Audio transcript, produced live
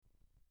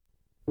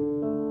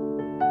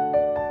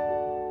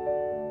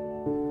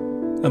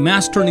A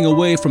mass turning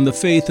away from the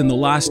faith in the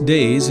last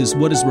days is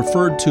what is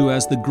referred to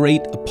as the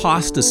great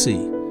apostasy.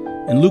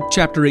 In Luke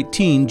chapter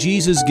 18,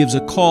 Jesus gives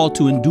a call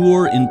to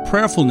endure in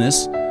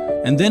prayerfulness,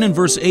 and then in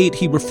verse 8,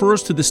 he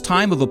refers to this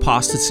time of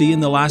apostasy in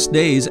the last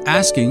days,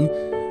 asking,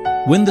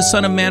 "When the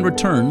Son of Man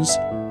returns,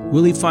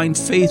 will he find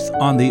faith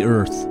on the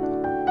earth?"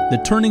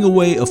 The turning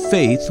away of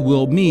faith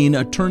will mean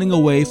a turning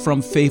away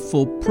from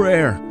faithful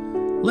prayer.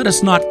 Let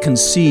us not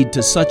concede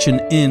to such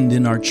an end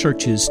in our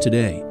churches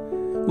today.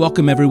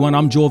 Welcome everyone,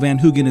 I'm Joel Van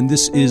Hoogen and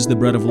this is The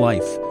Bread of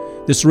Life.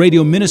 This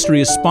radio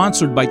ministry is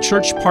sponsored by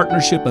Church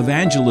Partnership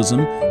Evangelism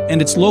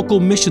and its local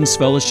missions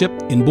fellowship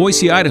in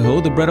Boise, Idaho,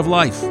 The Bread of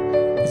Life.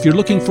 If you're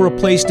looking for a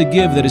place to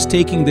give that is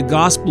taking the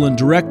gospel in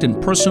direct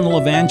and personal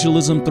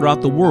evangelism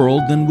throughout the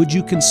world, then would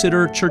you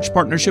consider Church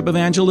Partnership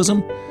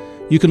Evangelism?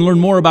 You can learn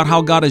more about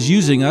how God is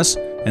using us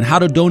and how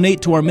to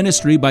donate to our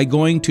ministry by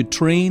going to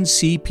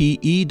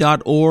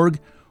traincpe.org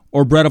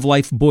or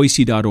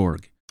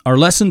breadoflifeboise.org. Our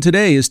lesson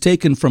today is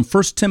taken from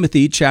 1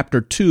 Timothy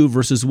chapter 2,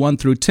 verses 1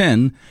 through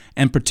 10,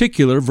 and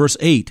particular verse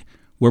 8,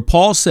 where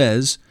Paul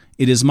says,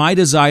 "It is my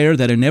desire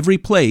that in every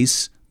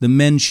place the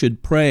men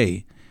should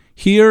pray."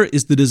 Here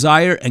is the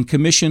desire and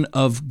commission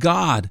of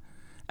God.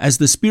 As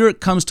the Spirit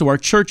comes to our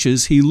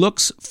churches, He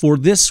looks for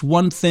this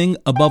one thing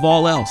above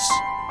all else.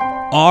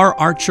 Are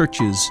our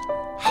churches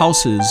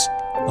houses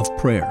of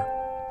prayer?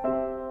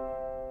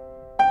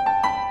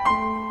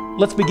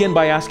 Let's begin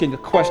by asking a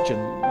question.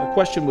 The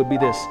question would be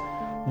this: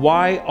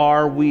 why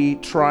are we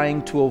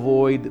trying to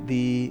avoid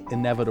the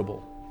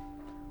inevitable?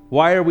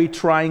 Why are we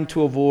trying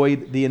to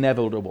avoid the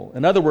inevitable?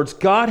 In other words,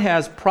 God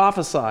has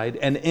prophesied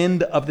an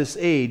end of this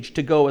age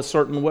to go a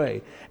certain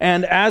way.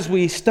 And as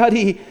we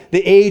study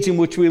the age in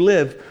which we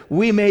live,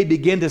 we may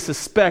begin to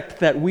suspect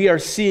that we are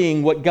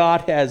seeing what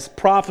God has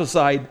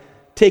prophesied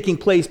taking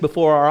place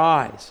before our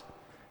eyes.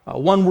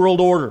 One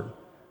world order,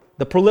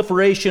 the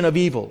proliferation of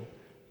evil,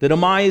 the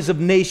demise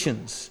of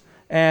nations,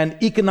 and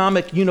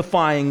economic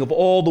unifying of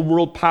all the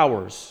world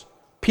powers,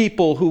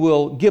 people who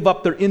will give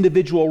up their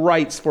individual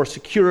rights for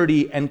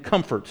security and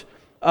comfort,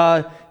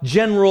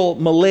 general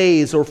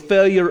malaise or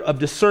failure of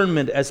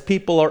discernment as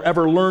people are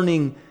ever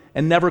learning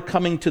and never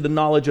coming to the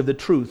knowledge of the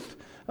truth.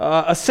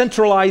 A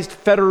centralized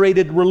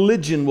federated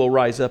religion will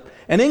rise up.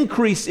 An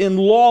increase in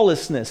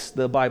lawlessness,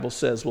 the Bible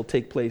says, will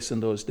take place in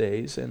those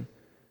days. And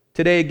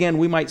today, again,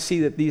 we might see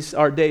that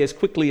our day is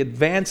quickly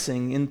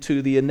advancing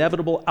into the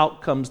inevitable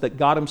outcomes that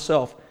God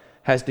Himself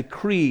has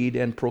decreed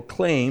and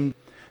proclaimed.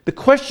 The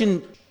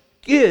question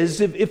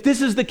is, if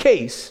this is the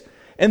case,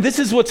 and this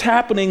is what's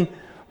happening,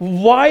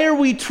 why are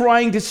we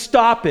trying to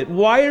stop it?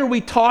 Why are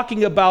we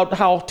talking about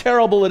how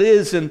terrible it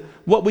is and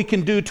what we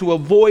can do to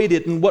avoid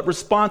it and what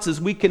responses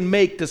we can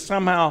make to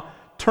somehow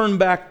turn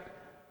back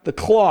the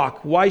clock?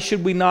 Why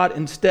should we not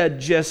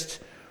instead just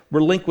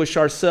relinquish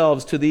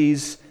ourselves to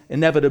these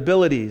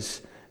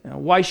inevitabilities?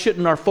 Why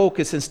shouldn't our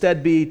focus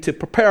instead be to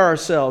prepare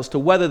ourselves to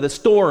weather the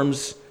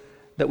storms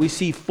that we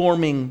see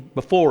forming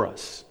before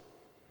us?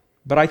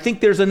 But I think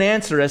there's an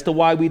answer as to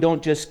why we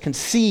don't just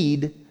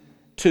concede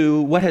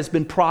to what has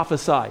been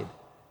prophesied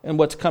and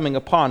what's coming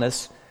upon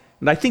us.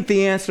 And I think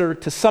the answer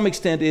to some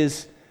extent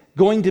is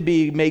going to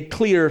be made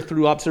clear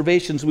through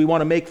observations we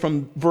want to make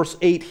from verse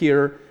 8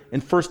 here in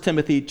 1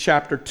 Timothy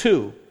chapter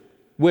 2,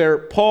 where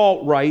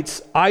Paul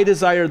writes, "I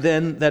desire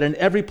then that in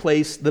every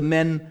place the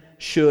men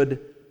should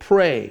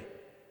pray."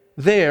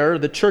 There,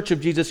 the Church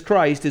of Jesus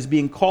Christ is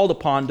being called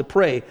upon to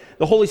pray.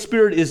 The Holy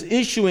Spirit is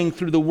issuing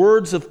through the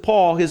words of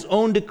Paul His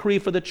own decree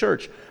for the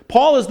church.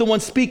 Paul is the one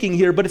speaking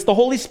here, but it's the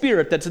Holy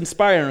Spirit that's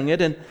inspiring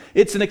it, and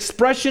it's an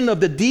expression of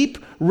the deep,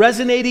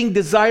 resonating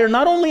desire,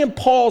 not only in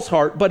Paul's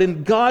heart, but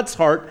in God's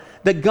heart,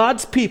 that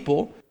God's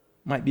people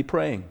might be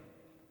praying,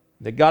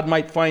 that God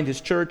might find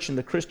His church and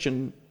the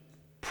Christian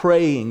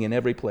praying in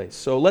every place.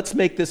 So let's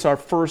make this our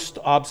first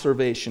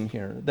observation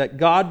here, that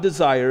God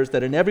desires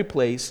that in every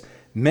place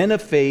men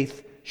of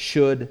faith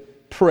should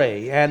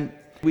pray. And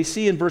we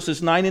see in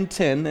verses 9 and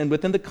 10, and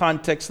within the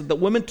context, that the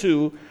women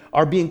too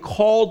are being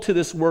called to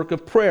this work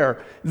of prayer.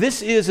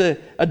 This is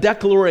a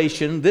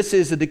declaration, this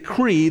is a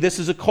decree, this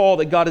is a call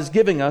that God is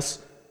giving us.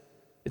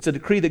 It's a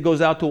decree that goes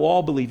out to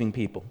all believing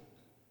people.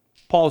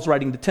 Paul is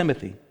writing to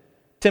Timothy.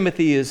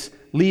 Timothy is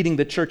leading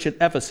the church at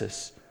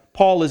Ephesus.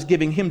 Paul is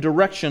giving him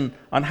direction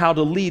on how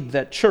to lead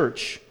that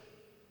church.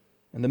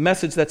 And the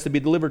message that's to be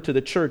delivered to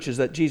the church is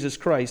that Jesus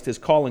Christ is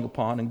calling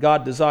upon, and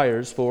God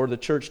desires for the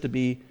church to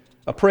be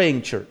a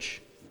praying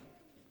church.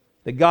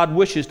 That God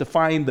wishes to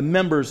find the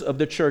members of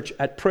the church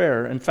at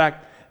prayer. In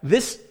fact,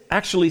 this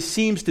actually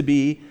seems to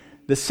be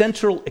the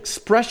central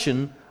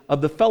expression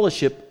of the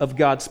fellowship of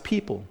God's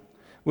people.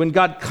 When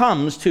God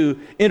comes to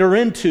enter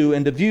into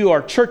and to view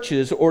our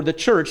churches or the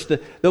church,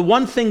 the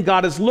one thing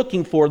God is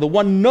looking for, the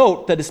one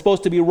note that is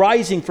supposed to be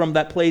rising from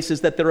that place, is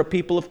that there are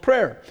people of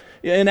prayer.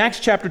 In Acts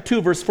chapter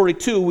 2, verse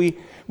 42,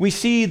 we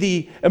see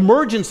the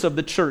emergence of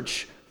the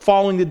church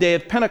following the day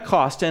of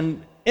Pentecost.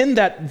 And in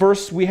that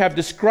verse, we have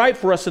described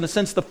for us, in a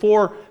sense, the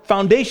four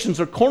foundations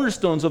or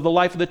cornerstones of the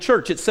life of the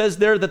church. It says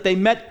there that they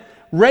met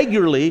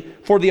regularly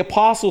for the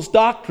apostles'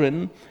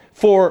 doctrine,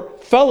 for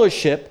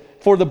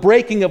fellowship, for the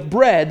breaking of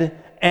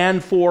bread,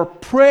 and for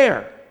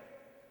prayer.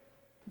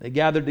 They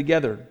gathered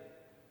together.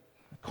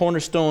 The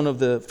cornerstone of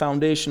the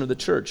foundation of the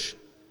church.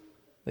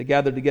 They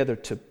gathered together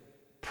to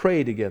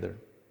pray together.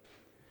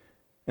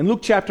 In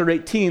Luke chapter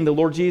 18, the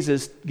Lord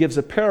Jesus gives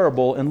a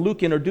parable, and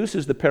Luke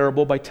introduces the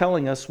parable by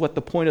telling us what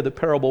the point of the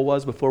parable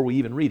was before we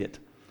even read it.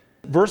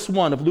 Verse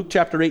 1 of Luke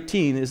chapter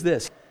 18 is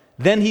this: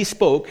 "Then he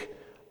spoke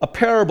a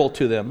parable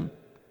to them,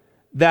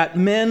 that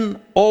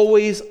men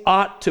always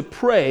ought to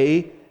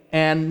pray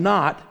and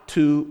not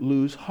to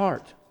lose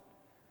heart."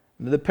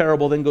 The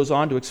parable then goes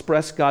on to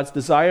express God's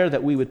desire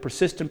that we would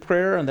persist in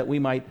prayer and that we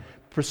might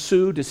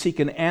pursue to seek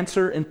an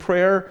answer in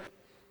prayer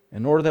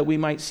in order that we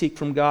might seek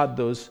from God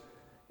those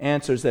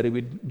answers that He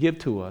would give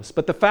to us.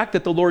 But the fact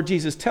that the Lord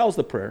Jesus tells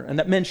the prayer and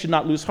that men should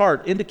not lose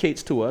heart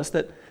indicates to us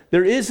that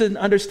there is an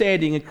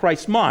understanding in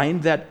Christ's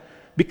mind that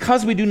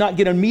because we do not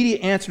get an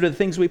immediate answer to the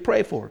things we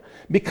pray for,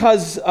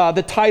 because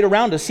the tide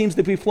around us seems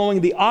to be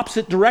flowing the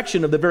opposite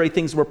direction of the very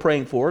things we're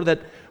praying for,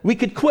 that we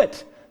could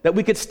quit, that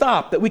we could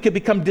stop, that we could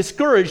become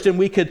discouraged, and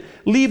we could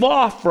leave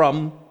off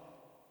from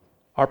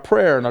our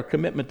prayer and our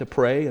commitment to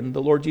pray. And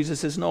the Lord Jesus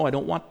says, no, I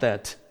don't want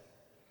that.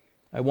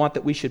 I want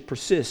that we should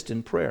persist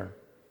in prayer.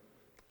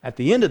 At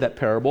the end of that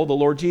parable, the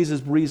Lord Jesus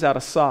breathes out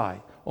a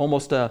sigh,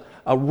 almost a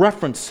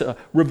reference,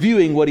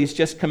 reviewing what He's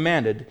just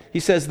commanded.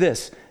 He says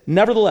this: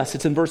 "Nevertheless,"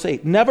 it's in verse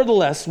 8,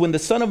 "Nevertheless, when the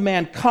Son of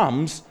Man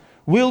comes,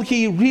 will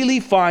He really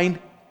find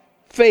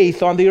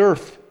faith on the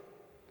earth?"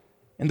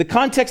 And the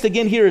context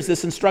again here is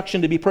this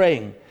instruction to be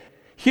praying.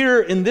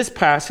 Here in this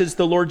passage,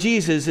 the Lord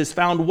Jesus is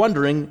found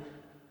wondering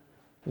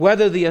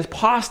whether the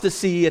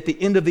apostasy at the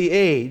end of the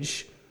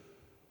age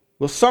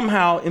will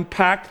somehow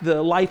impact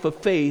the life of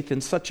faith in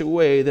such a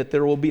way that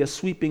there will be a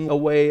sweeping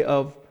away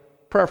of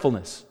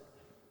prayerfulness,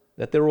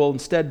 that there will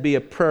instead be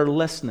a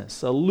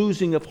prayerlessness, a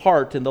losing of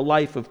heart in the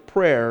life of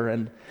prayer.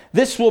 And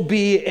this will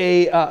be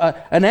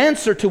an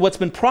answer to what's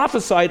been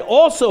prophesied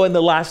also in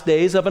the last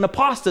days of an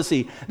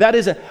apostasy. That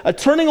is a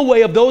turning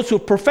away of those who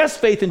profess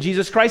faith in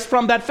Jesus Christ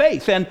from that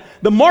faith. And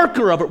the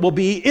marker of it will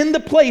be in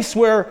the place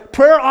where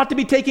prayer ought to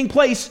be taking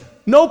place,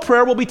 no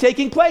prayer will be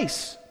taking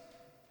place.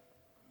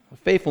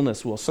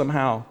 Faithfulness will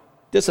somehow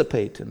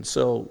dissipate. And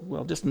so,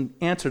 well, just in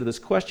answer to this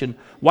question,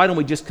 why don't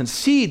we just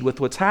concede with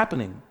what's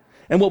happening?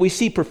 And what we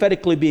see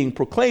prophetically being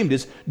proclaimed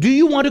is, do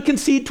you want to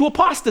concede to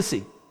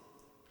apostasy?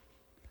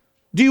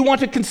 Do you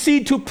want to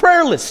concede to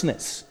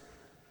prayerlessness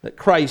that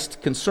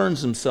Christ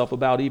concerns Himself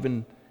about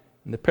even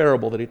in the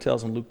parable that He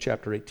tells in Luke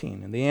chapter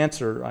 18? And the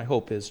answer, I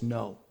hope, is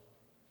no.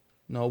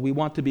 No, we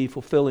want to be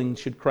fulfilling,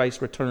 should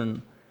Christ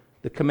return,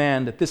 the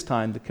command at this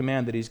time, the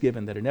command that He's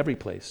given, that in every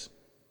place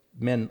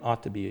men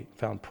ought to be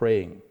found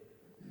praying.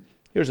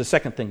 Here's the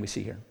second thing we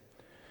see here.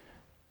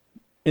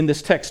 In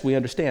this text, we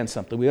understand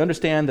something. We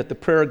understand that the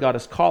prayer God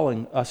is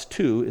calling us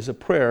to is a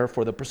prayer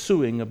for the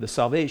pursuing of the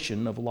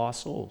salvation of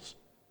lost souls.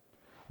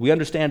 We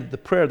understand that the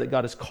prayer that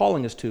God is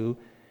calling us to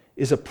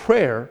is a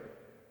prayer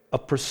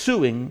of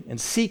pursuing and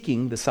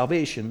seeking the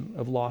salvation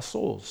of lost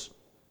souls.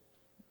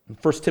 In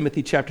 1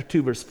 Timothy chapter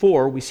 2, verse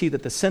 4, we see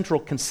that the central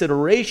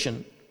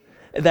consideration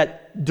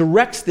that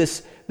directs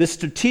this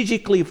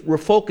strategically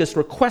refocused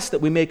request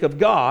that we make of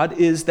God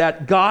is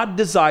that God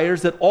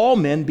desires that all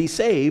men be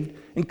saved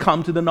and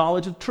come to the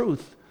knowledge of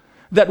truth.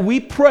 That we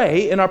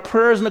pray, and our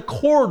prayers in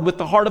accord with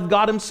the heart of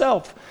God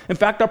Himself. In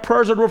fact, our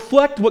prayers would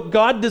reflect what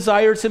God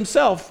desires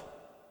Himself,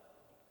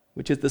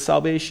 which is the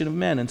salvation of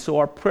men. And so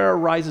our prayer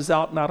rises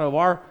out not of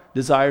our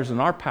desires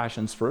and our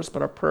passions first,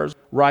 but our prayers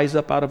rise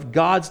up out of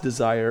God's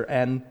desire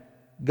and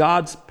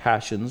God's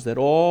passions, that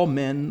all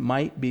men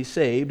might be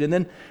saved. And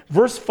then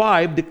verse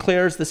 5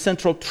 declares the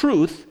central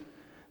truth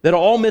that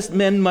all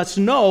men must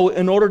know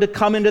in order to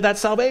come into that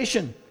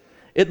salvation.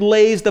 It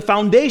lays the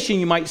foundation,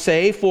 you might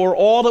say, for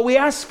all that we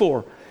ask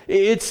for.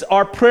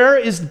 Our prayer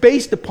is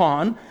based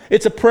upon,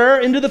 it's a prayer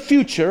into the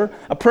future,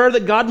 a prayer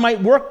that God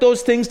might work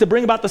those things to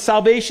bring about the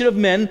salvation of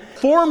men,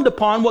 formed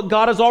upon what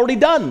God has already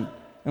done,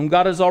 and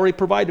God has already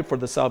provided for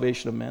the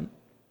salvation of men.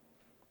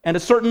 And a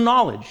certain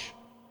knowledge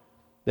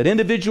that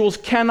individuals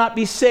cannot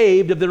be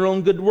saved of their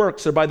own good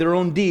works or by their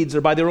own deeds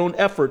or by their own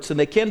efforts, and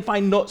they can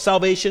find no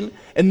salvation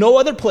in no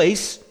other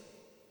place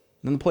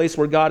than the place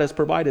where God has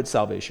provided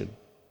salvation.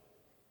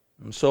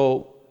 And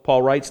so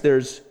Paul writes,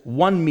 there's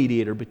one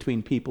mediator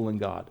between people and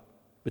God,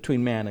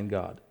 between man and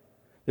God.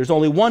 There's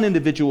only one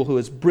individual who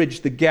has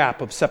bridged the gap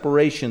of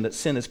separation that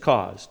sin has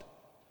caused,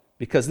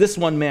 because this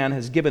one man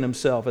has given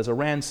himself as a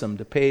ransom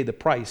to pay the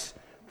price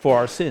for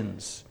our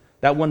sins.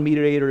 That one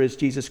mediator is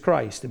Jesus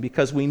Christ. And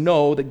because we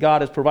know that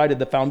God has provided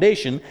the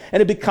foundation,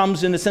 and it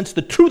becomes, in a sense,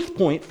 the truth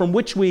point from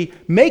which we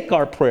make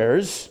our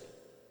prayers,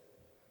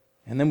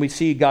 and then we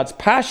see God's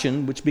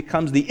passion, which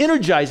becomes the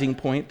energizing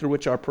point through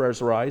which our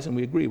prayers arise, and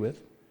we agree with,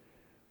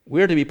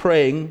 we're to be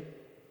praying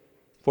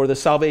for the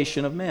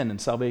salvation of men and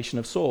salvation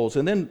of souls.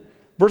 And then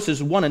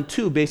verses 1 and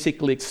 2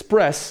 basically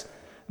express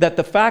that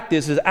the fact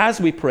is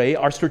as we pray,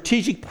 our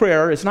strategic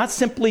prayer is not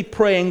simply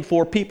praying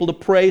for people to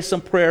pray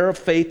some prayer of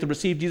faith to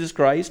receive Jesus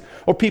Christ,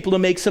 or people to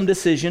make some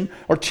decision,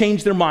 or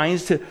change their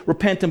minds to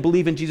repent and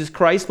believe in Jesus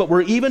Christ, but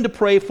we're even to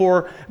pray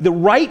for the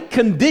right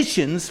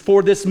conditions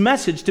for this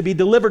message to be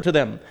delivered to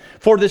them,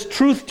 for this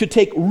truth to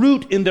take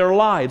root in their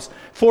lives,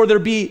 for there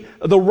be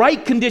the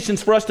right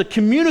conditions for us to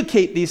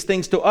communicate these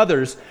things to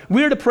others.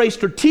 We're to pray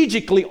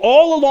strategically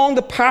all along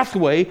the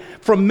pathway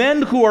from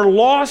men who are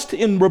lost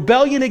in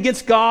rebellion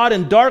against God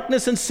and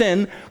darkness and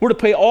sin. We're to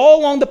pray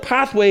all along the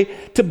pathway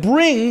to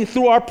bring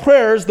through our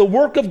prayers the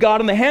work of God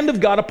and the hand of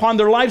God upon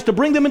their lives, to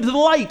bring them into the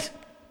light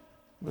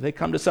where they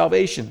come to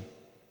salvation.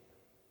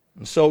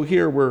 And so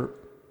here we're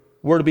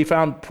to be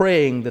found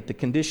praying that the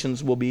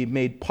conditions will be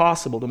made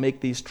possible to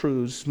make these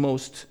truths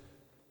most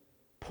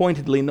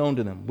pointedly known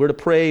to them. We're to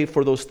pray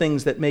for those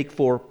things that make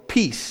for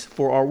peace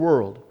for our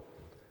world,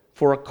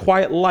 for a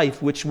quiet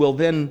life, which will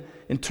then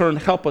in turn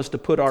help us to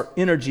put our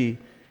energy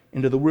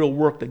into the real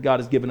work that God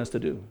has given us to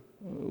do.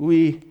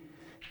 We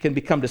can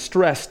become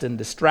distressed and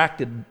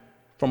distracted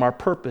from our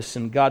purpose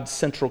and God's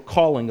central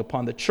calling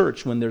upon the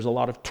church when there's a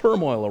lot of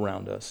turmoil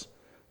around us.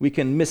 We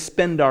can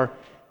misspend our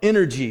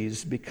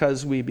energies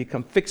because we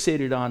become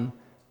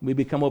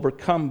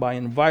overcome by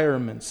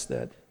environments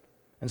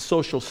and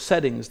social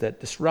settings that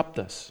disrupt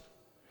us.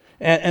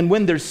 And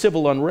when there's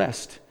civil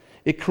unrest,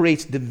 it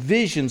creates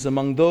divisions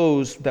among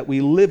those that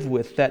we live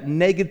with that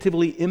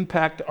negatively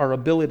impact our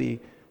ability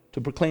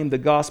to proclaim the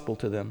gospel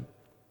to them.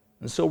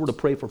 And so we're to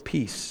pray for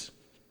peace.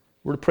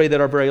 We're to pray that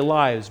our very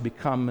lives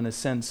become, in a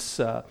sense,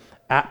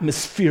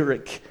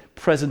 atmospheric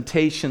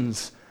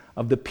presentations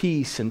of the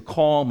peace and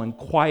calm and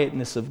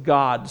quietness of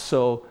God.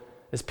 So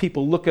as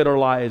people look at our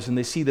lives and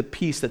they see the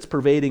peace that's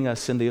pervading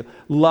us and the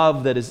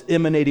love that is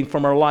emanating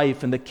from our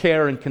life and the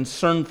care and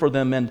concern for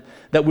them, and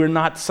that we're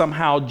not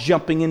somehow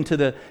jumping into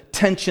the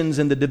tensions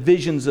and the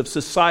divisions of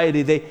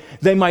society,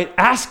 they might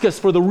ask us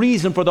for the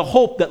reason for the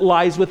hope that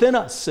lies within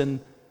us.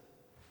 And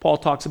Paul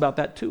talks about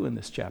that too in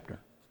this chapter.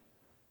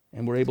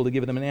 And we're able to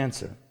give them an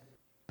answer.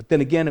 But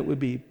then again, it would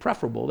be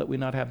preferable that we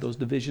not have those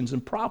divisions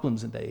and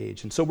problems in that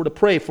age. And so we're to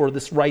pray for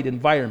this right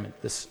environment,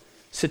 this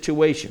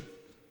situation,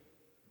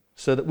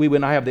 so that we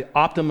would not have the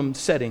optimum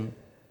setting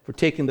for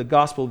taking the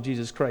gospel of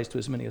Jesus Christ to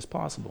as many as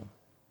possible.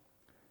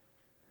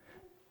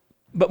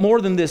 But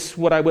more than this,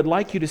 what I would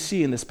like you to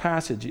see in this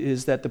passage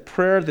is that the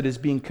prayer that is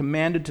being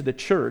commanded to the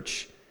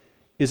church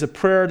is a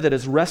prayer that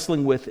is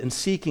wrestling with and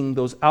seeking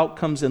those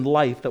outcomes in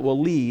life that will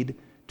lead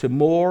to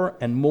more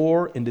and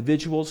more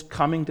individuals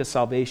coming to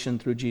salvation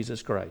through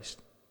Jesus Christ.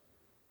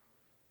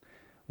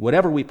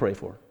 Whatever we pray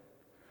for,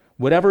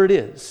 whatever it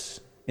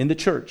is in the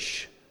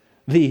church,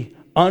 the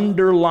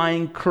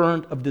underlying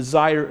current of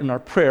desire in our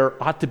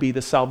prayer ought to be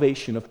the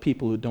salvation of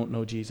people who don't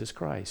know Jesus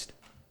Christ.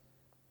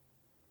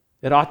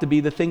 It ought to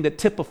be the thing that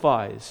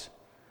typifies,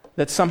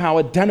 that somehow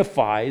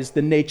identifies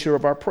the nature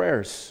of our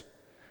prayers.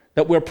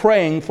 That we're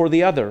praying for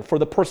the other, for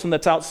the person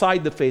that's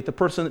outside the faith, the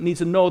person that needs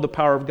to know the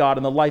power of God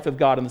and the life of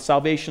God and the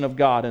salvation of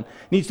God, and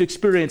needs to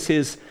experience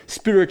His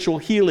spiritual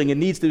healing,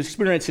 and needs to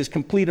experience His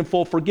complete and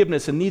full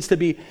forgiveness, and needs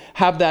to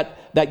have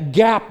that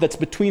gap that's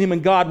between him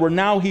and God, where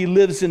now he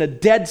lives in a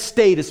dead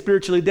state, a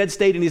spiritually dead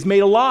state, and he's made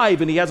alive,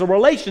 and he has a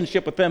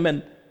relationship with Him,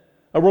 and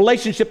a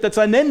relationship that's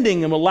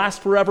unending and will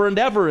last forever and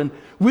ever. And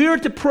we are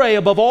to pray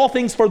above all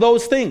things for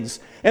those things.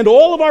 And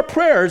all of our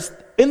prayers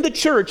in the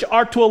church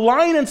are to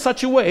align in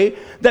such a way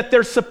that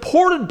they're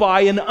supported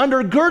by and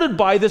undergirded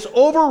by this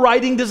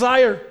overriding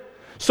desire.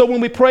 So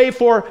when we pray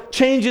for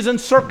changes in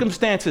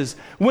circumstances,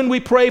 when we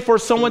pray for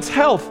someone's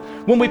health,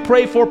 when we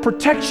pray for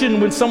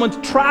protection, when someone's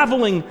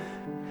traveling,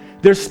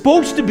 there's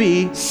supposed to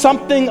be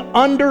something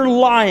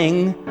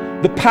underlying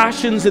the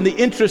passions and the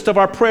interest of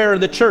our prayer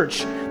in the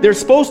church. There's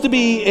supposed to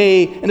be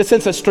in a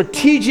sense, a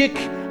strategic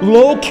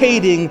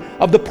locating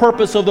of the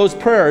purpose of those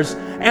prayers.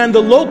 And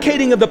the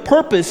locating of the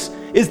purpose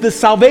is the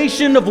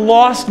salvation of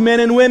lost men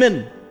and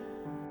women.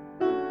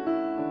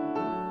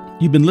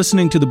 You've been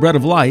listening to The Bread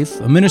of Life,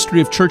 a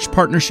ministry of Church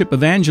Partnership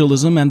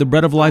Evangelism and the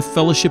Bread of Life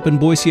Fellowship in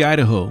Boise,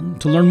 Idaho.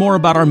 To learn more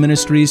about our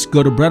ministries,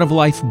 go to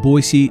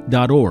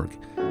breadoflifeboise.org.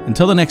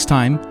 Until the next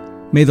time,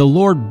 may the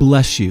Lord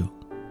bless you.